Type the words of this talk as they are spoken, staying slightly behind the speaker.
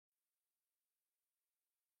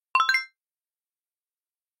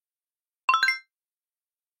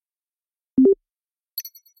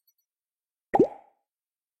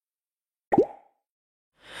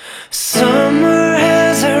Summer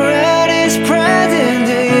has already spread in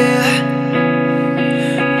the air.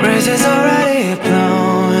 Breezes already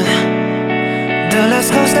blown. The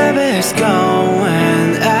last coast step is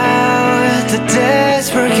going out. The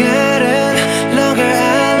days were getting longer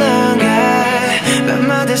and longer, but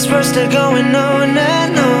my days were still going on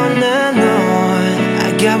and on and on.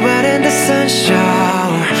 I got wet in the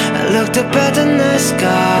sunshine. I looked up at the night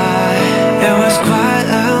sky. It was quite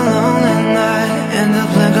a lonely night. In the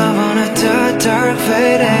blink of an eye, the dark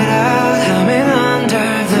faded out. Coming under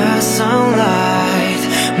the sunlight,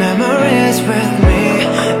 memories with me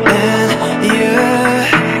and you.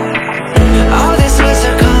 All these years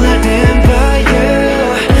are colored in by you.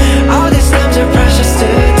 All these times are precious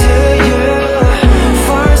to you.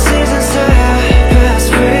 4 seasons have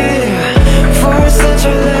passed with you. 4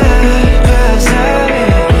 centuries passed me.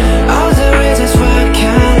 All the reasons why I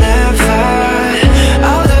can't live far.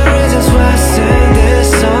 All the reasons why I sing this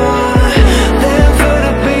song. Live for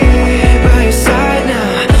to be by your side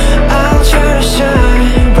now. I'll try to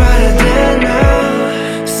shine brighter than now.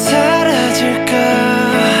 사라질까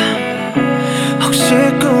혹시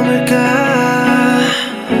꿈일까.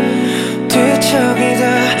 뒤척이다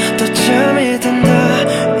또 잠이 든다.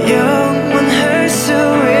 영원할 수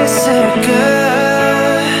있을까.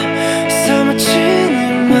 사무치는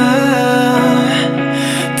맘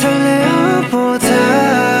달래어보다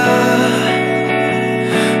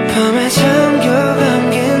밤에 잠겨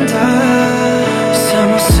감긴다.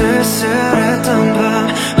 사무 쓸쓸해